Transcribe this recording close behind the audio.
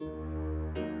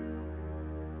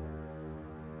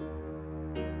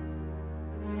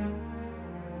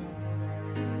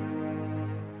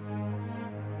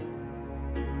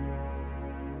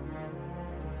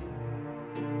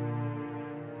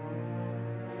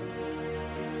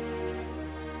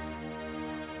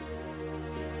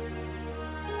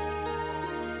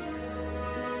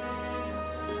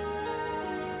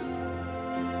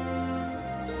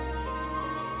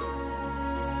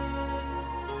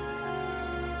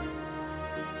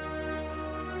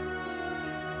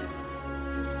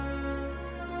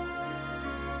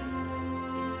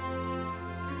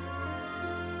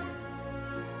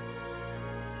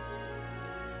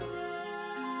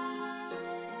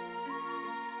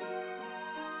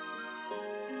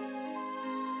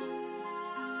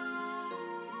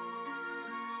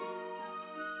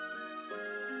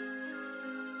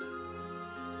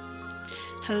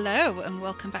Hello and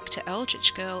welcome back to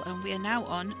Eldritch Girl, and we are now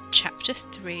on Chapter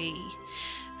 3.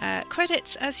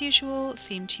 Credits as usual,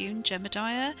 theme tune Gemma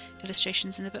Dyer,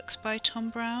 illustrations in the books by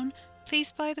Tom Brown.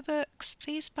 Please buy the books,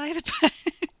 please buy the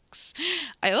books.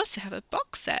 I also have a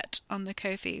box set on the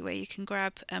Ko-fi where you can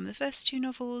grab the first 2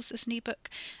 novels as an ebook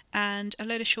and a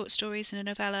load of short stories and a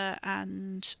novella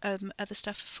and other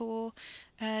stuff for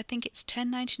I think it's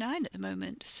 $10.99 at the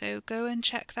moment, so go and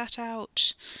check that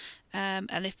out.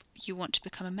 And if you want to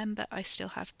become a member, I still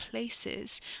have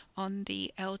places on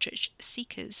the Eldritch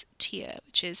Seekers tier,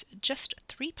 which is just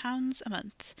 £3 a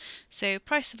month. So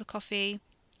price of a coffee,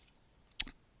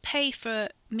 pay for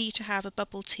me to have a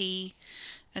bubble tea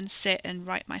and sit and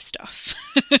write my stuff.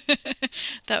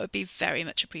 That would be very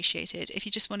much appreciated. If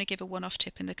you just want to give a one-off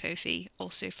tip in the Ko-fi,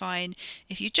 also fine.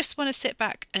 If you just want to sit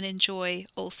back and enjoy,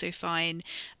 also fine.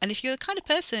 And if you're the kind of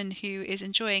person who is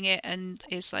enjoying it and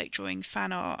is like drawing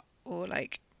fan art or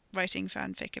like writing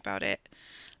fanfic about it,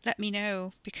 let me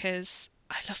know, because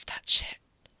I love that shit.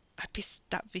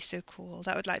 That would be so cool.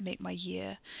 That would like make my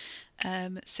year.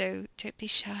 So don't be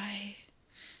shy.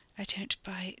 I don't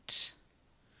bite.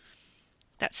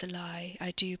 That's a lie.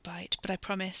 I do bite, but I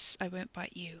promise I won't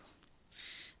bite you.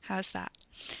 How's that?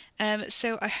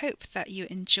 So I hope that you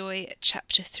enjoy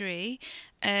Chapter 3.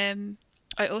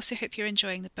 I also hope you're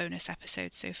enjoying the bonus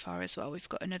episodes so far as well. We've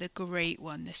got another great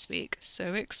one this week.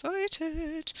 So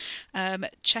excited!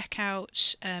 Check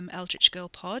out Eldritch Girl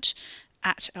Pod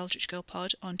at Eldritch Girl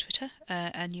Pod on Twitter,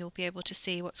 and you'll be able to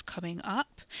see what's coming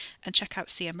up. And check out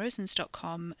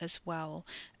cmrosens.com as well,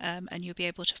 and you'll be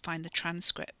able to find the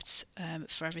transcripts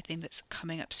for everything that's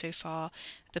coming up so far.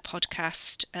 The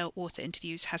podcast author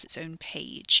interviews has its own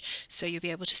page, so you'll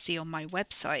be able to see on my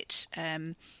website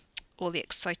all the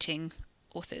exciting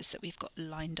authors that we've got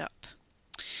lined up.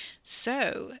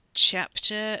 So,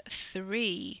 Chapter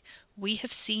 3, We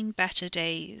Have Seen Better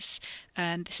Days.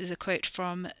 And this is a quote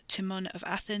from Timon of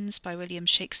Athens by William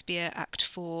Shakespeare, Act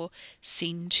 4,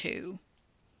 Scene 2.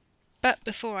 But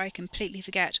before I completely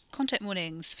forget, content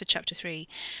warnings for Chapter 3.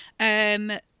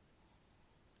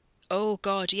 Oh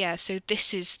god, yeah, so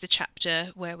this is the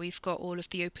chapter where we've got all of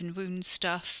the open wound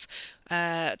stuff,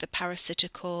 the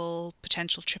parasitical,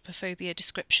 potential trypophobia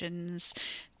descriptions,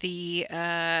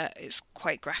 it's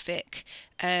quite graphic,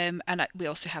 and we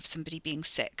also have somebody being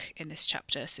sick in this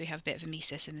chapter, so we have a bit of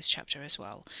emesis in this chapter as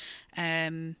well.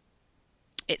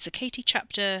 It's a Katie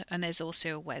chapter, and there's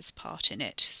also a Wes part in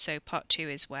it, so part 2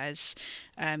 is Wes,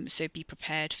 so be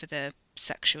prepared for the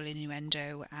sexual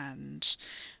innuendo and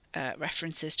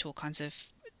references to all kinds of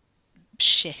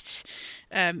shit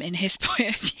in his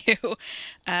point of view,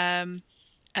 and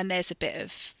there's a bit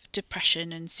of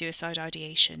depression and suicide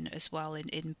ideation as well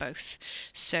in both,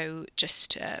 so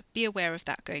just be aware of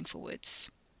that going forwards.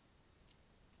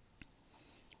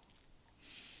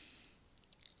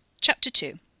 Chapter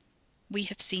 2, We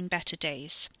Have Seen Better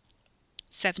Days,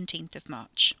 17th of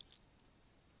March.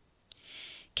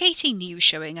 Katie knew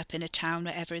showing up in a town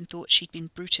where everyone thought she'd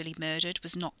been brutally murdered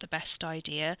was not the best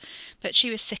idea, but she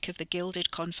was sick of the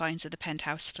gilded confines of the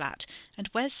penthouse flat, and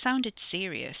Wes sounded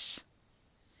serious.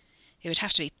 It would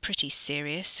have to be pretty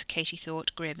serious, Katie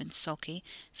thought, grim and sulky,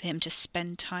 for him to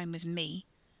spend time with me.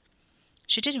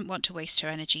 She didn't want to waste her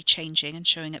energy changing and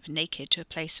showing up naked to a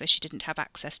place where she didn't have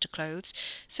access to clothes,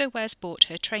 so Wes bought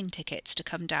her train tickets to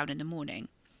come down in the morning.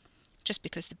 Just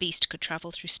because the beast could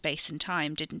travel through space and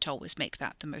time didn't always make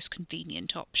that the most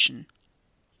convenient option.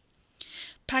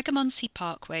 Pagamonsi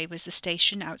Parkway was the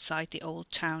station outside the old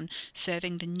town,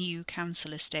 serving the new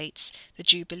council estates, the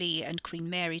Jubilee and Queen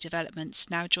Mary developments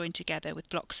now joined together with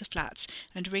blocks of flats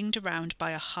and ringed around by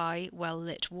a high,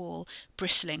 well-lit wall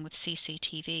bristling with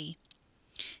CCTV.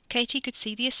 Katie could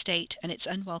see the estate and its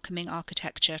unwelcoming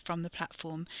architecture from the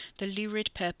platform, the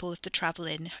lurid purple of the Travel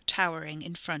Inn towering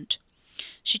in front.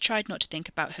 She tried not to think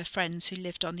about her friends who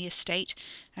lived on the estate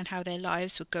and how their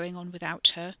lives were going on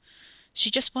without her. She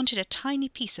just wanted a tiny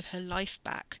piece of her life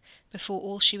back before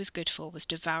all she was good for was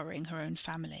devouring her own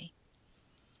family.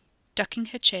 Ducking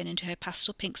her chin into her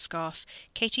pastel pink scarf,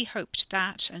 Katie hoped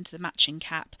that, and the matching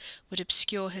cap, would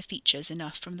obscure her features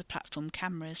enough from the platform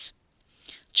cameras.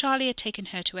 Charlie had taken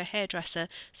her to a hairdresser,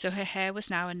 so her hair was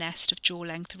now a nest of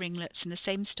jaw-length ringlets in the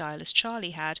same style as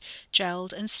Charlie had,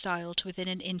 gelled and styled to within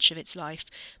an inch of its life,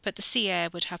 but the sea air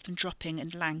would have them dropping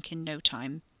and lank in no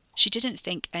time. She didn't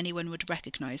think anyone would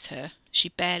recognise her. She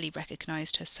barely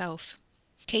recognised herself.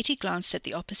 Katie glanced at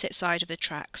the opposite side of the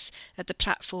tracks, at the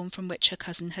platform from which her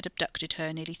cousin had abducted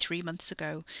her nearly 3 months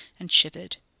ago, and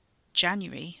shivered.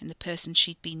 January, and the person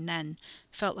she'd been then,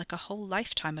 felt like a whole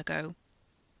lifetime ago.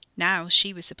 Now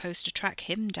she was supposed to track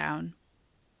him down.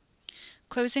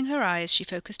 Closing her eyes, she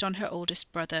focused on her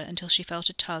oldest brother until she felt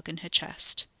a tug in her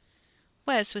chest.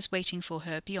 Wes was waiting for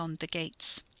her beyond the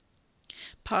gates.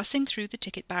 Passing through the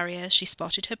ticket barrier, she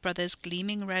spotted her brother's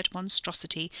gleaming red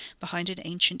monstrosity behind an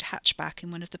ancient hatchback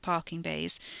in one of the parking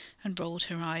bays, and rolled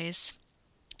her eyes.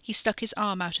 He stuck his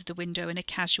arm out of the window in a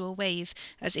casual wave,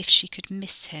 as if she could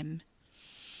miss him.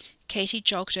 Katie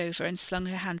jogged over and slung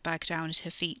her handbag down at her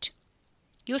feet.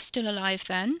 "You're still alive,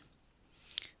 then?"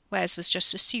 Wes was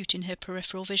just a suit in her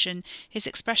peripheral vision, his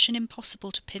expression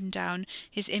impossible to pin down,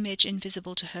 his image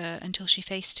invisible to her until she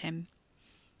faced him.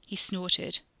 He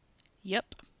snorted.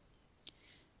 "Yup."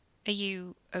 "Are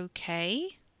you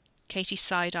okay?" Katie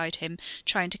side-eyed him,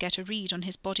 trying to get a read on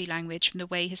his body language from the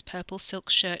way his purple silk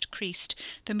shirt creased,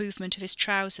 the movement of his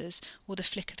trousers, or the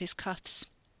flick of his cuffs.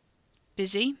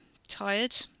 "Busy,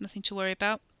 tired, nothing to worry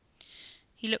about."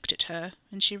 He looked at her,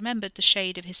 and she remembered the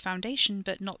shade of his foundation,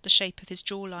 but not the shape of his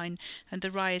jawline and the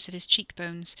rise of his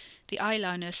cheekbones, the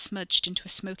eyeliner smudged into a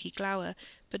smoky glower,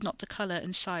 but not the colour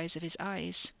and size of his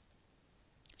eyes.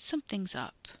 "Something's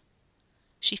up."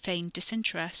 She feigned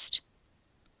disinterest.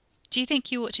 "Do you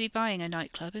think you ought to be buying a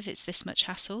nightclub if it's this much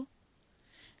hassle?"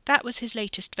 That was his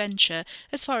latest venture.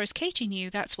 As far as Katie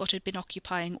knew, that's what had been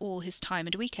occupying all his time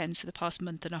and weekends for the past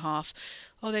month and a half,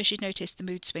 although she'd noticed the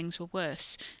mood swings were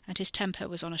worse, and his temper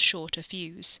was on a shorter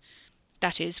fuse.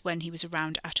 That is, when he was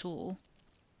around at all.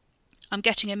 "I'm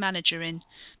getting a manager in.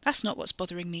 That's not what's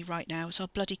bothering me right now. It's our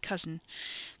bloody cousin.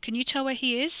 Can you tell where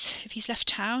he is? If he's left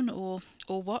town, or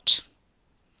what?"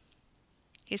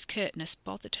 His curtness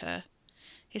bothered her.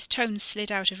 His tones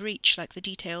slid out of reach like the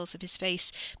details of his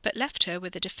face, but left her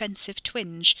with a defensive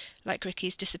twinge, like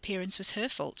Ricky's disappearance was her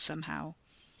fault somehow.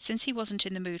 Since he wasn't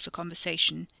in the mood for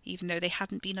conversation, even though they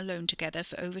hadn't been alone together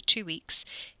for over 2 weeks,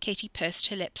 Katie pursed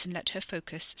her lips and let her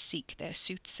focus seek their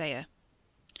soothsayer.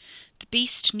 The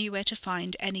beast knew where to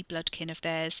find any bloodkin of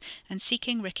theirs, and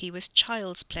seeking Ricky was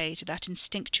child's play to that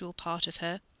instinctual part of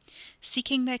her.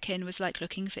 Seeking their kin was like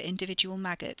looking for individual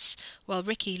maggots, while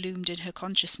Ricky loomed in her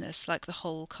consciousness like the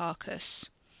whole carcass.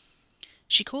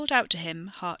 She called out to him,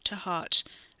 heart to heart,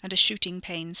 and a shooting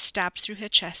pain stabbed through her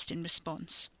chest in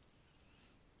response.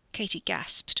 Katie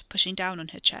gasped, pushing down on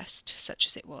her chest, such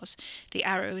as it was, the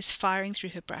arrows firing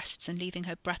through her breasts and leaving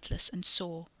her breathless and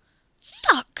sore.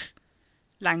 "Fuck!"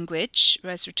 "Language,"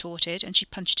 Wes retorted, and she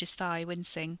punched his thigh,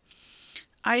 wincing.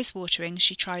 Eyes watering,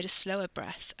 she tried a slower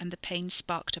breath, and the pain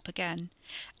sparked up again.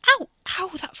 "Ow!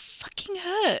 Ow! That fucking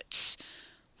hurts!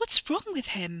 What's wrong with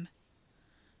him?"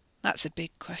 "That's a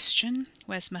big question,"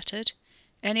 Wes muttered.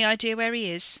 "Any idea where he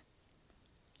is?"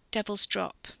 "Devil's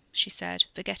Drop," she said,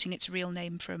 forgetting its real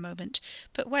name for a moment,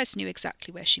 but Wes knew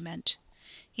exactly where she meant.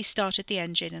 He started the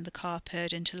engine, and the car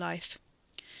purred into life.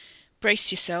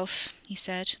 "Brace yourself," he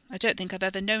said. "I don't think I've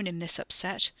ever known him this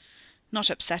upset. Not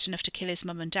upset enough to kill his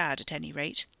mum and dad, at any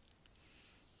rate."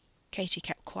 Katie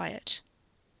kept quiet.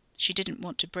 She didn't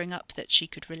want to bring up that she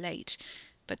could relate,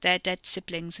 but their dead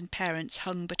siblings and parents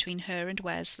hung between her and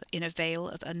Wes in a veil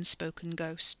of unspoken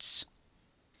ghosts.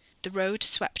 The road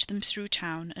swept them through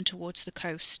town and towards the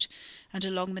coast, and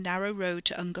along the narrow road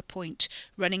to Unger Point,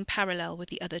 running parallel with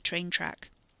the other train track.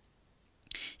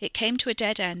 It came to a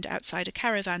dead end outside a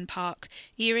caravan park,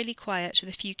 eerily quiet, with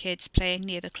a few kids playing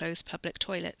near the closed public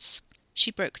toilets. She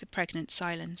broke the pregnant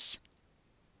silence.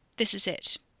 "This is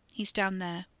it. He's down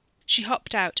there." She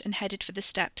hopped out and headed for the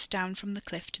steps down from the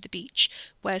cliff to the beach,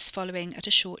 Wes following at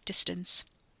a short distance.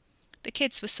 The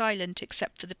kids were silent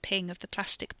except for the ping of the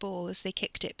plastic ball as they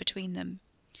kicked it between them.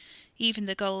 Even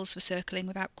the gulls were circling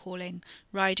without calling,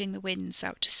 riding the winds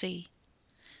out to sea.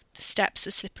 The steps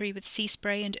were slippery with sea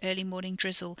spray and early morning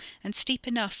drizzle, and steep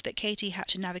enough that Katie had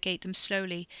to navigate them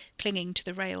slowly, clinging to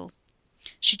the rail.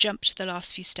 She jumped the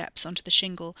last few steps onto the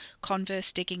shingle,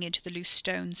 Converse digging into the loose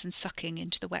stones and sucking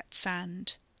into the wet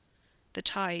sand. The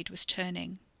tide was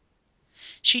turning.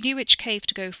 She knew which cave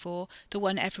to go for, the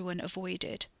one everyone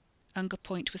avoided. Unger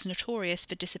Point was notorious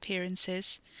for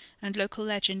disappearances, and local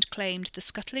legend claimed the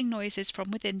scuttling noises from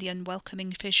within the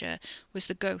unwelcoming fissure was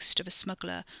the ghost of a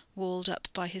smuggler walled up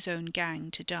by his own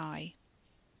gang to die.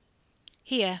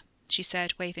 "Here," she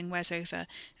said, waving Wes over,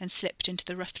 and slipped into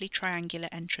the roughly triangular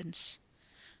entrance.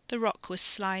 The rock was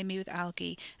slimy with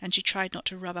algae, and she tried not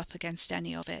to rub up against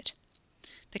any of it.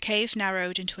 The cave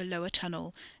narrowed into a lower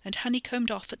tunnel, and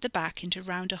honeycombed off at the back into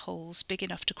rounder holes big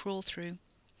enough to crawl through.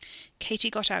 Katie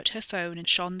got out her phone and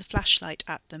shone the flashlight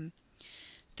at them.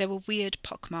 There were weird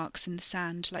pockmarks in the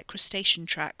sand, like crustacean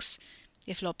tracks,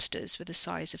 if lobsters were the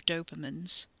size of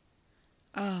Dobermans.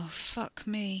 "Oh, fuck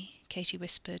me," Katie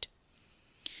whispered.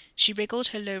 She wriggled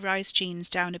her low-rise jeans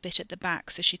down a bit at the back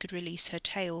so she could release her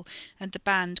tail, and the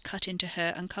band cut into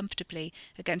her uncomfortably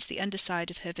against the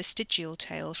underside of her vestigial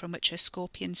tail from which her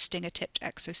scorpion stinger-tipped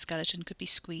exoskeleton could be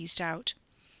squeezed out.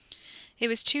 It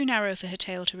was too narrow for her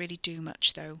tail to really do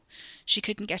much, though. She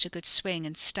couldn't get a good swing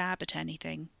and stab at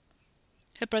anything.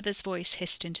 Her brother's voice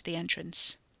hissed into the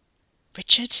entrance.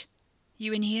 "Richard?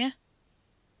 You in here?"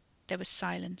 There was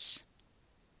silence.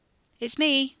 "It's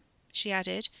me," she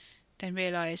added, then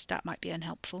realised that might be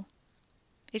unhelpful.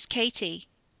 "It's Katie.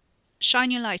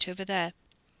 Shine your light over there."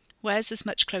 Wes was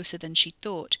much closer than she'd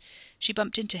thought. She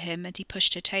bumped into him, and he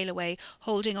pushed her tail away,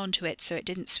 holding onto it so it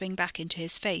didn't swing back into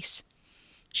his face.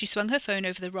 She swung her phone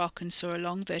over the rock and saw a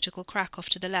long vertical crack off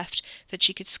to the left that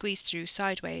she could squeeze through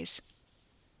sideways.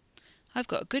 "I've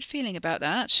got a good feeling about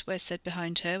that," Wes said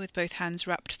behind her, with both hands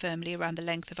wrapped firmly around the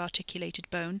length of articulated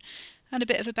bone, "and a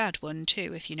bit of a bad one,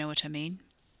 too, if you know what I mean."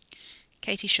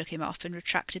 Katie shook him off and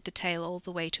retracted the tail all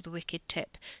the way to the wicked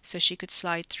tip so she could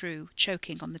slide through,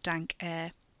 choking on the dank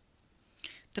air.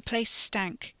 The place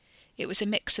stank. It was a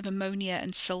mix of ammonia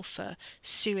and sulphur,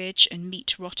 sewage and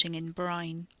meat rotting in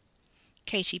brine.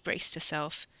 Katie braced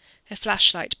herself. Her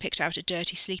flashlight picked out a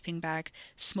dirty sleeping bag,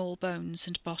 small bones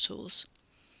and bottles.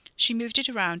 She moved it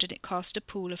around and it cast a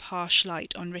pool of harsh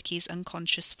light on Ricky's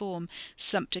unconscious form,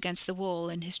 slumped against the wall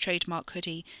in his trademark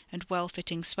hoodie and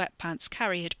well-fitting sweatpants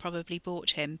Carrie had probably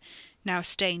bought him, now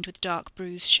stained with dark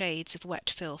bruised shades of wet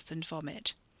filth and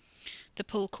vomit. The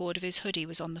pull cord of his hoodie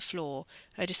was on the floor,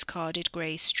 a discarded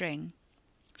grey string.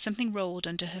 Something rolled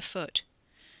under her foot.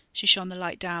 She shone the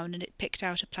light down and it picked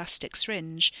out a plastic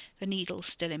syringe, the needle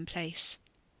still in place.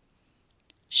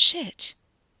 "Shit!"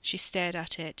 She stared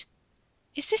at it.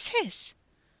 "Is this his?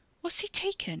 What's he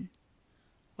taken?"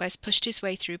 Wes pushed his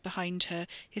way through behind her,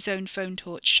 his own phone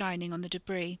torch shining on the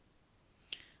debris.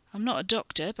 "I'm not a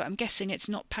doctor, but I'm guessing it's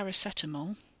not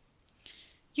paracetamol."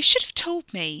 "You should have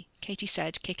told me," Katie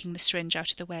said, kicking the syringe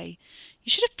out of the way. "You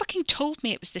should have fucking told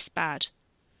me it was this bad."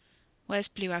 Wes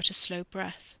blew out a slow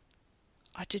breath.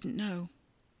 "I didn't know."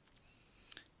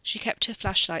 She kept her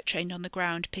flashlight trained on the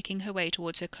ground, picking her way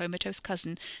towards her comatose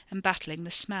cousin and battling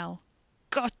the smell.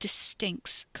 "God, this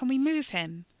stinks. Can we move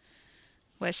him?"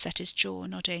 Wes set his jaw,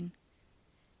 nodding.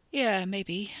 "Yeah,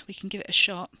 maybe. We can give it a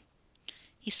shot."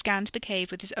 He scanned the cave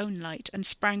with his own light and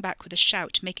sprang back with a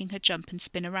shout, making her jump and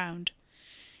spin around.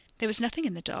 There was nothing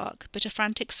in the dark, but a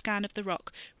frantic scan of the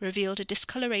rock revealed a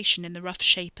discoloration in the rough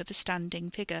shape of a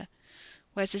standing figure.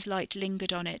 Wes's light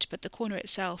lingered on it, but the corner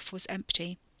itself was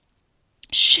empty.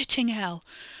 "Shitting hell!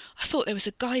 I thought there was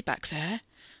a guy back there."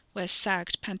 Wes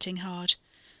sagged, panting hard.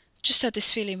 "Just had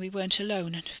this feeling we weren't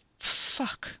alone, and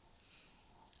fuck."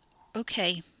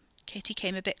 "Okay." Katie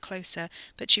came a bit closer,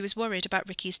 but she was worried about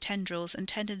Ricky's tendrils and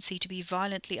tendency to be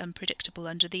violently unpredictable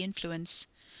under the influence.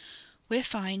 "We're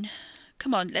fine.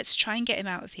 Come on, let's try and get him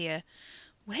out of here.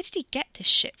 Where did he get this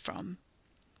shit from?"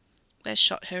 Wes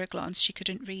shot her a glance she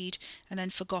couldn't read, and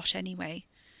then forgot anyway.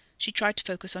 She tried to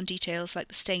focus on details like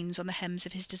the stains on the hems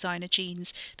of his designer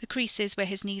jeans, the creases where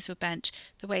his knees were bent,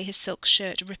 the way his silk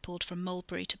shirt rippled from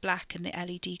mulberry to black in the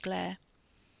LED glare.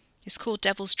 "It's called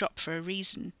Devil's Drop for a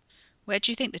reason. Where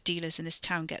do you think the dealers in this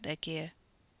town get their gear?"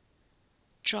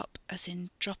 "Drop as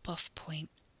in drop-off point.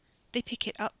 They pick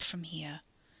it up from here."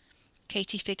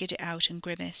 Katie figured it out and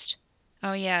grimaced.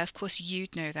 "Oh yeah, of course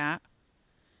you'd know that."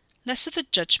 "Less of a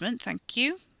judgment, thank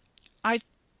you.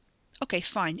 Okay,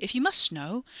 fine, if you must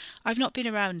know, I've not been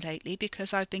around lately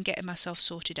because I've been getting myself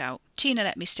sorted out. Tina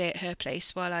let me stay at her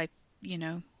place while I,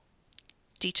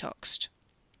 detoxed."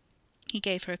 He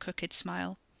gave her a crooked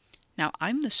smile. "Now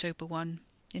I'm the sober one.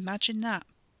 Imagine that."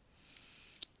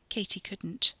 Katie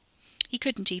couldn't. He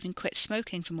couldn't even quit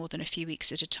smoking for more than a few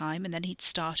weeks at a time, and then he'd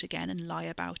start again and lie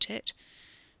about it.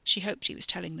 She hoped he was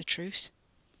telling the truth.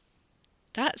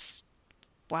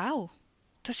 Wow.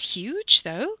 That's huge,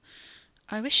 though.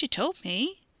 I wish you told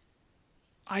me."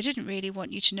 "I didn't really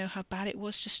want you to know how bad it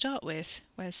was to start with,"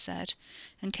 Wes said,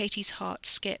 and Katie's heart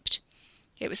skipped.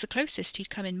 It was the closest he'd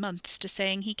come in months to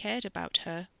saying he cared about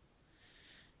her.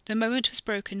 The moment was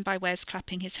broken by Wes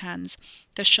clapping his hands,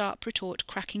 the sharp retort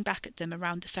cracking back at them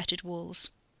around the fetid walls.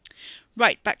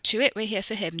 "Right, back to it. We're here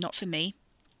for him, not for me."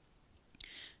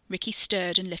 Ricky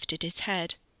stirred and lifted his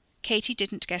head. Katie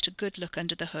didn't get a good look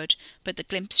under the hood, but the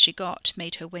glimpse she got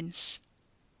made her wince.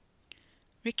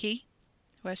 "Ricky,"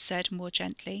 Wes said more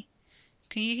gently,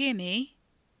 "can you hear me?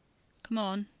 Come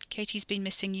on, Katie's been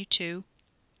missing you too."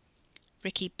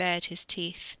 Ricky bared his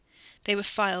teeth. They were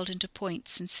filed into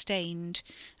points and stained.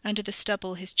 Under the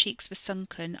stubble his cheeks were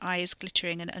sunken, eyes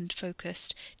glittering and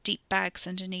unfocused, deep bags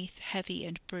underneath, heavy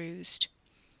and bruised.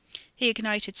 He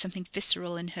ignited something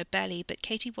visceral in her belly, but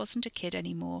Katie wasn't a kid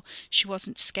anymore. She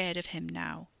wasn't scared of him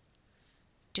now.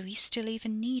 "Do we still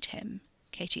even need him?"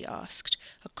 Katie asked,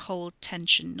 a cold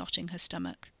tension knotting her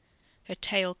stomach. Her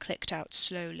tail clicked out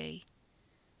slowly.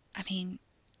 "I mean,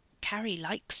 Carrie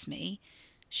likes me.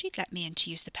 She'd let me in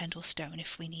to use the Pendle Stone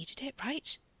if we needed it,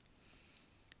 right?"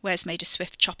 Wes made a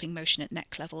swift chopping motion at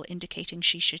neck level, indicating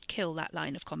she should kill that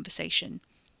line of conversation.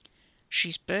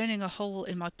 "She's burning a hole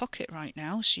in my pocket right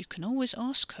now, so you can always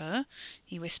ask her,"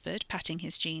 he whispered, patting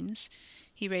his jeans.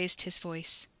 He raised his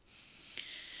voice.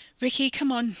 "Ricky,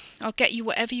 come on. I'll get you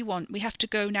whatever you want. We have to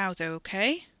go now, though,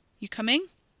 okay? You coming?"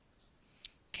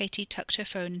 Katie tucked her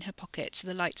phone in her pocket so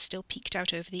the light still peeked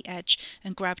out over the edge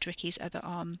and grabbed Ricky's other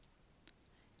arm.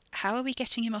 "How are we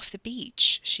getting him off the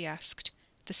beach?" she asked.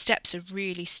 "The steps are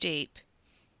really steep."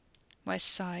 Wes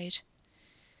sighed.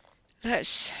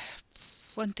 "Let's...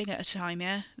 one thing at a time,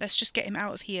 yeah? Let's just get him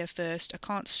out of here first. I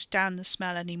can't stand the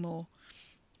smell anymore."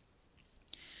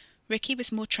 Ricky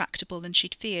was more tractable than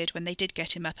she'd feared when they did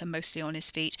get him up and mostly on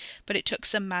his feet, but it took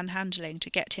some manhandling to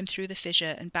get him through the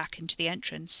fissure and back into the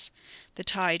entrance. The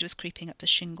tide was creeping up the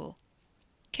shingle.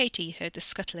 Katie heard the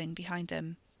scuttling behind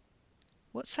them.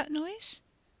 "What's that noise?"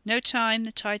 "No time,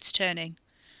 the tide's turning."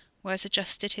 Wes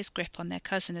adjusted his grip on their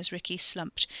cousin as Ricky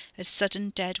slumped, a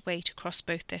sudden dead weight across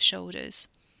both their shoulders.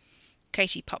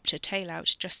 Katie popped her tail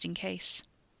out, just in case.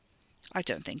 "I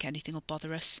don't think anything'll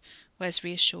bother us," Wes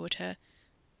reassured her.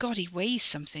 "God, he weighs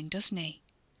something, doesn't he?"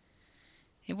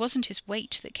 It wasn't his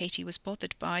weight that Katie was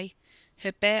bothered by.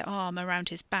 Her bare arm around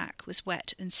his back was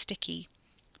wet and sticky.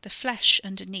 The flesh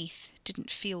underneath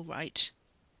didn't feel right.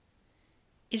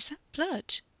 "Is that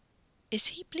blood? Is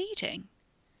he bleeding?"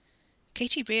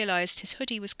 Katie realised his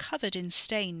hoodie was covered in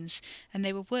stains, and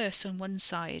they were worse on one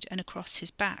side and across his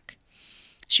back.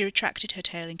 She retracted her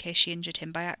tail in case she injured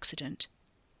him by accident.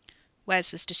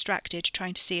 Wes was distracted,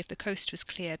 trying to see if the coast was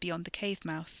clear beyond the cave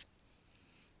mouth.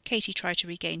 Katie tried to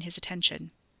regain his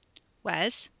attention.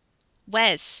 "Wes?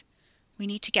 Wes! We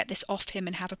need to get this off him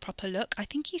and have a proper look. I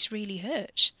think he's really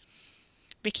hurt."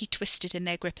 Ricky twisted in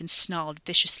their grip and snarled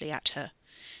viciously at her.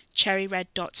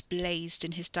 Cherry-red dots blazed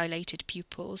in his dilated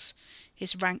pupils.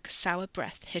 His rank, sour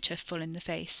breath hit her full in the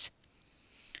face.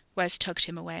 Wes tugged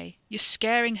him away. "You're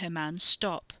scaring her, man.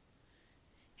 Stop."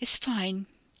 "It's fine,"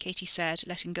 Katie said,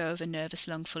 letting go of a nervous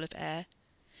lungful of air.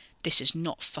 "This is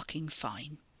not fucking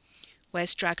fine."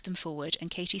 Wes dragged them forward,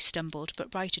 and Katie stumbled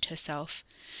but righted herself.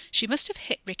 She must have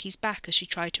hit Ricky's back as she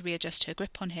tried to readjust her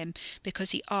grip on him,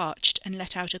 because he arched and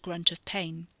let out a grunt of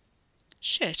pain.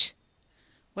 "Shit."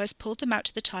 Wes pulled them out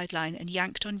to the tide line and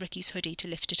yanked on Ricky's hoodie to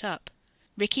lift it up.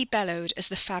 Ricky bellowed as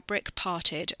the fabric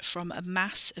parted from a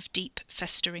mass of deep,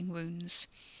 festering wounds.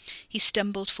 He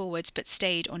stumbled forwards but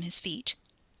stayed on his feet.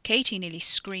 Katie nearly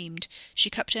screamed. She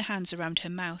cupped her hands around her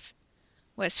mouth.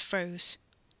 Wes froze.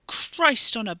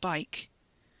 "Christ on a bike!"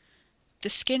 The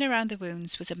skin around the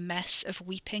wounds was a mess of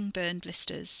weeping burn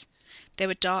blisters. There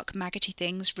were dark, maggoty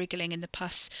things wriggling in the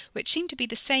pus, which seemed to be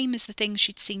the same as the things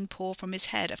she'd seen pour from his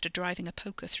head after driving a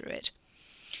poker through it.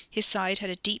 His side had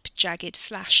a deep, jagged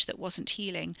slash that wasn't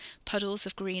healing, puddles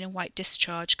of green and white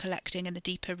discharge collecting in the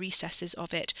deeper recesses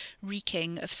of it,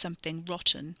 reeking of something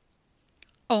rotten.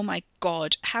 "Oh my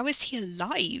God, how is he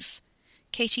alive?"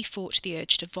 Katie fought the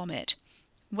urge to vomit.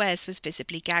 Wes was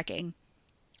visibly gagging.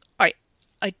 I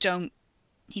don't..."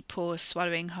 He paused,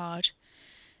 swallowing hard.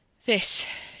 His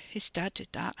dad did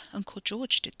that. Uncle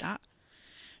George did that."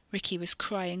 Ricky was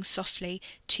crying softly,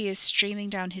 tears streaming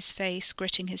down his face,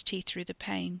 gritting his teeth through the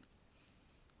pain.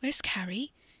 "Where's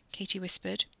Carrie?" Katie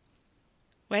whispered.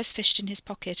 Wes fished in his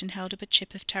pocket and held up a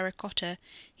chip of terracotta.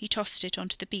 He tossed it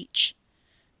onto the beach.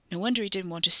 "No wonder he didn't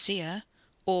want to see her.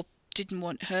 Or didn't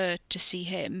want her to see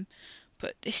him.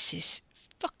 But this is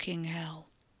fucking hell."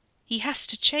 "He has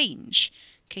to change,"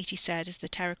 Katie said as the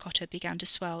terracotta began to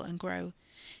swell and grow.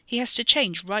 "He has to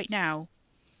change right now."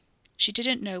 She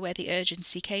didn't know where the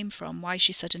urgency came from, why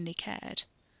she suddenly cared.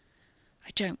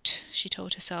 "I don't," she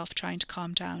told herself, trying to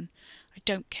calm down. "I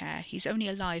don't care. He's only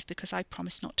alive because I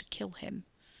promised not to kill him."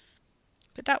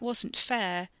 But that wasn't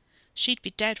fair. She'd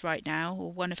be dead right now,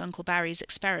 or one of Uncle Barry's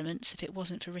experiments, if it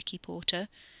wasn't for Ricky Porter.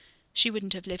 She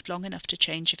wouldn't have lived long enough to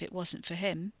change if it wasn't for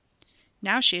him.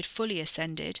 Now she had fully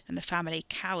ascended, and the family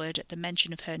cowered at the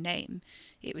mention of her name.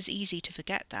 It was easy to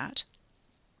forget that.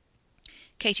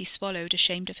 Katie swallowed,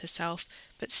 ashamed of herself,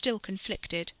 but still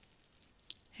conflicted.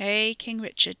 "Hey, King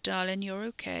Richard, darling, you're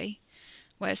okay."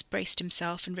 Wes braced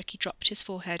himself, and Ricky dropped his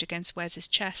forehead against Wes's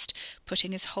chest,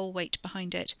 putting his whole weight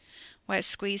behind it. Wes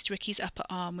squeezed Ricky's upper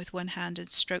arm with one hand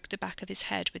and stroked the back of his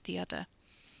head with the other.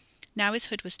 Now his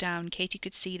hood was down, Katy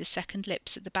could see the second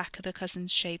lips at the back of her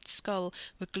cousin's shaved skull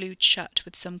were glued shut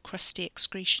with some crusty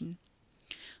excretion.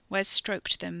 Wes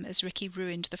stroked them as Ricky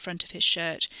ruined the front of his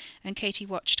shirt, and Katy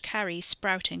watched Carrie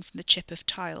sprouting from the chip of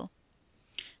tile.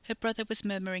 Her brother was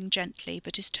murmuring gently,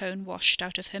 but his tone washed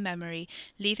out of her memory,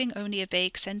 leaving only a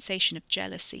vague sensation of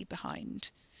jealousy behind.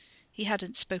 He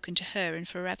hadn't spoken to her in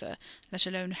forever, let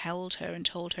alone held her and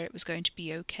told her it was going to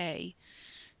be okay.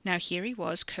 Now here he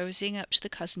was, cozying up to the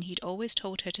cousin he'd always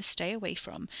told her to stay away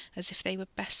from, as if they were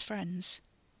best friends.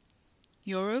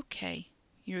 "You're okay.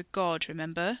 You're a god,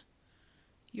 remember?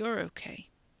 You're okay."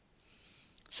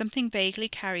 Something vaguely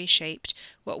Carrie-shaped,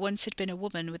 what once had been a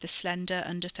woman with a slender,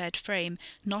 underfed frame,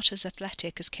 not as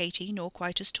athletic as Katy, nor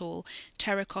quite as tall,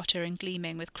 terracotta and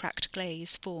gleaming with cracked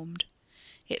glaze, formed.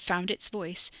 It found its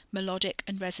voice, melodic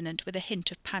and resonant, with a hint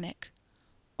of panic.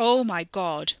 "Oh, my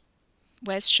God!"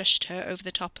 Wes shushed her over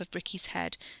the top of Ricky's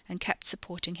head and kept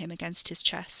supporting him against his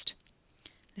chest.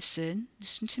 Listen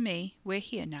to me. We're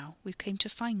here now. We came to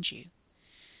find you."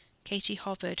 Katy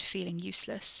hovered, feeling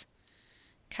useless.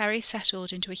 Carrie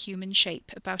settled into a human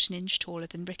shape, about an inch taller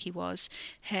than Ricky was,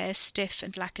 hair stiff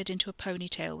and lacquered into a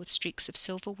ponytail with streaks of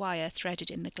silver wire threaded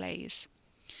in the glaze.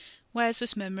 Wes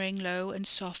was murmuring low and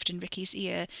soft in Ricky's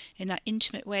ear, in that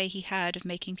intimate way he had of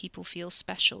making people feel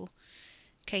special.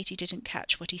 Katy didn't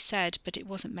catch what he said, but it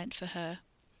wasn't meant for her.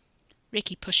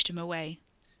 Ricky pushed him away.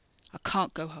 "I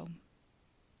can't go home."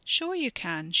 "Sure you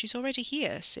can. She's already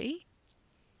here, see?"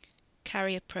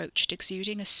 Carrie approached,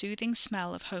 exuding a soothing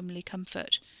smell of homely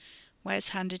comfort. Wes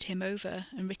handed him over,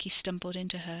 and Ricky stumbled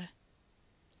into her.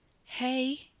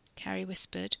 "Hey," Carrie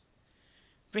whispered.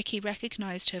 Ricky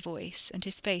recognized her voice, and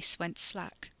his face went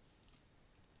slack.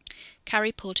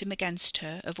 Carrie pulled him against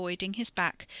her, avoiding his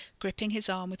back, gripping his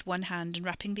arm with one hand and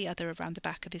wrapping the other around the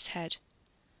back of his head.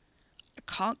 "I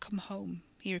can't come home,"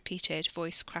 he repeated,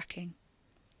 voice cracking.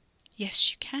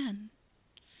 "Yes, you can."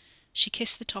 She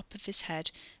kissed the top of his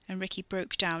head, and Ricky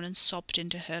broke down and sobbed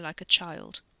into her like a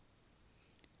child.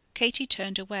 Katy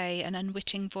turned away, an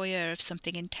unwitting voyeur of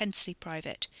something intensely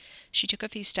private. She took a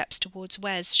few steps towards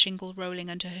Wes, shingle rolling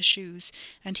under her shoes,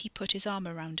 and he put his arm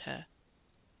around her.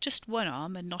 Just one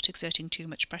arm, and not exerting too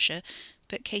much pressure,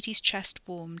 but Katy's chest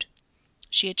warmed.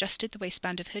 She adjusted the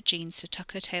waistband of her jeans to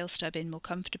tuck her tail stub in more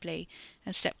comfortably,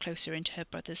 and stepped closer into her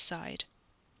brother's side.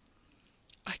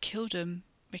 "I killed him,"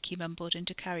 Ricky mumbled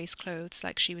into Carrie's clothes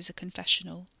like she was a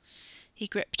confessional. He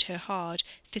gripped her hard,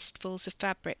 fistfuls of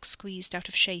fabric squeezed out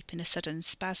of shape in a sudden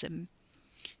spasm.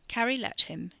 Carrie let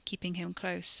him, keeping him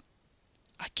close.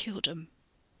 "I killed him."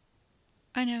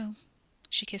 "I know."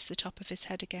 She kissed the top of his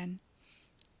head again.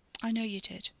 "I know you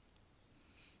did."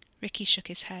 Ricky shook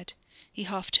his head. He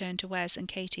half turned to Wes and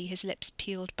Katy, his lips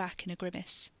peeled back in a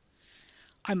grimace.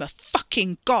 "I'm a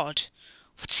fucking god!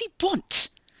 What's he want?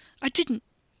 I didn't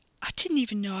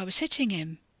even know I was hitting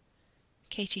him."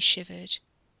 Katy shivered.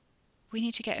 "We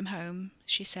need to get him home,"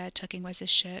 she said, tugging Wes's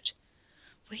shirt.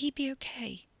 "Will he be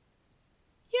okay?"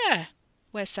 "Yeah."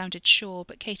 Wes sounded sure,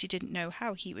 but Katy didn't know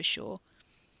how he was sure.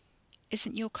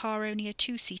 "Isn't your car only a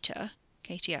two-seater?"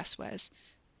 Katy asked Wes.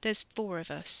 "There's 4 of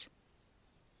us."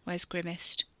 Wes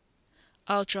grimaced.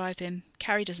 "I'll drive him.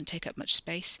 Carrie doesn't take up much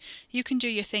space. You can do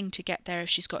your thing to get there if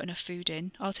she's got enough food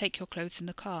in. I'll take your clothes in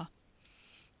the car."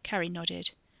 Carrie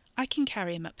nodded. "I can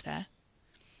carry him up there."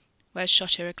 Wes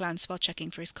shot her a glance while checking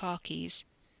for his car keys.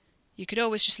 "You could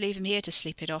always just leave him here to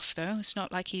sleep it off, though. It's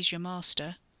not like he's your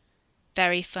master."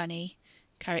 "Very funny."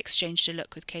 Carrie exchanged a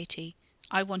look with Katy.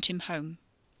 "I want him home."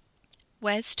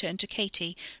 Wes turned to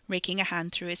Katy, raking a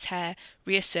hand through his hair,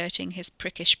 reasserting his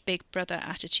prickish big brother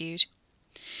attitude.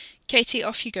 "Katy,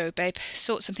 off you go, babe.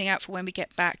 Sort something out for when we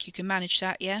get back. You can manage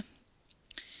that, yeah?"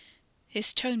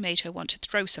 His tone made her want to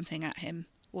throw something at him,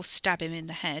 or stab him in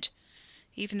the head.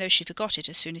 Even though she forgot it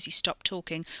as soon as he stopped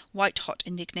talking, white-hot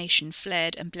indignation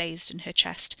flared and blazed in her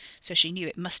chest, so she knew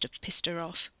it must have pissed her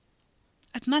off.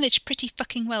 "I've managed pretty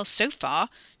fucking well so far,"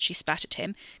 she spat at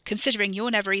him, "considering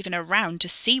you're never even around to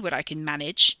see what I can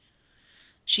manage."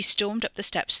 She stormed up the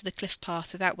steps to the cliff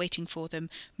path without waiting for them,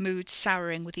 mood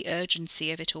souring with the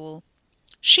urgency of it all.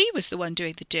 She was the one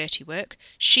doing the dirty work.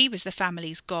 She was the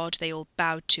family's god they all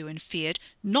bowed to and feared,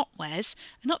 not Wes,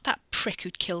 and not that prick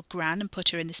who'd killed Gran and put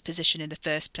her in this position in the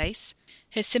first place.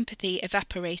 Her sympathy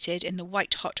evaporated in the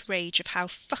white-hot rage of how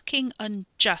fucking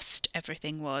unjust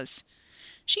everything was.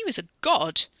 She was a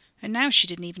god, and now she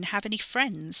didn't even have any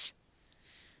friends.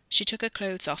 She took her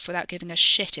clothes off without giving a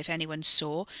shit if anyone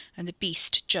saw, and the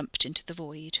beast jumped into the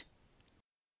void.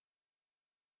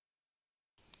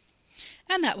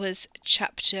 And that was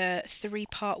Chapter 3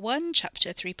 Part 1.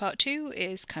 Chapter 3 Part 2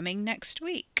 is coming next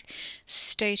week.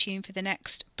 Stay tuned for the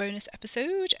next bonus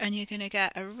episode and you're going to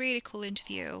get a really cool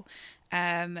interview.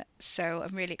 So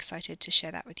I'm really excited to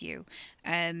share that with you.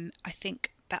 I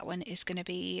think that one is going to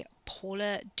be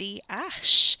Paula D.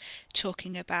 Ashe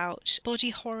talking about body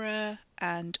horror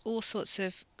and all sorts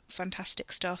of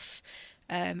fantastic stuff,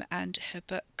 and her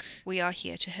book We Are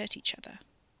Here to Hurt Each Other.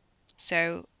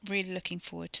 So really looking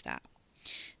forward to that.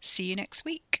 See you next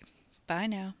week. Bye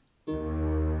now.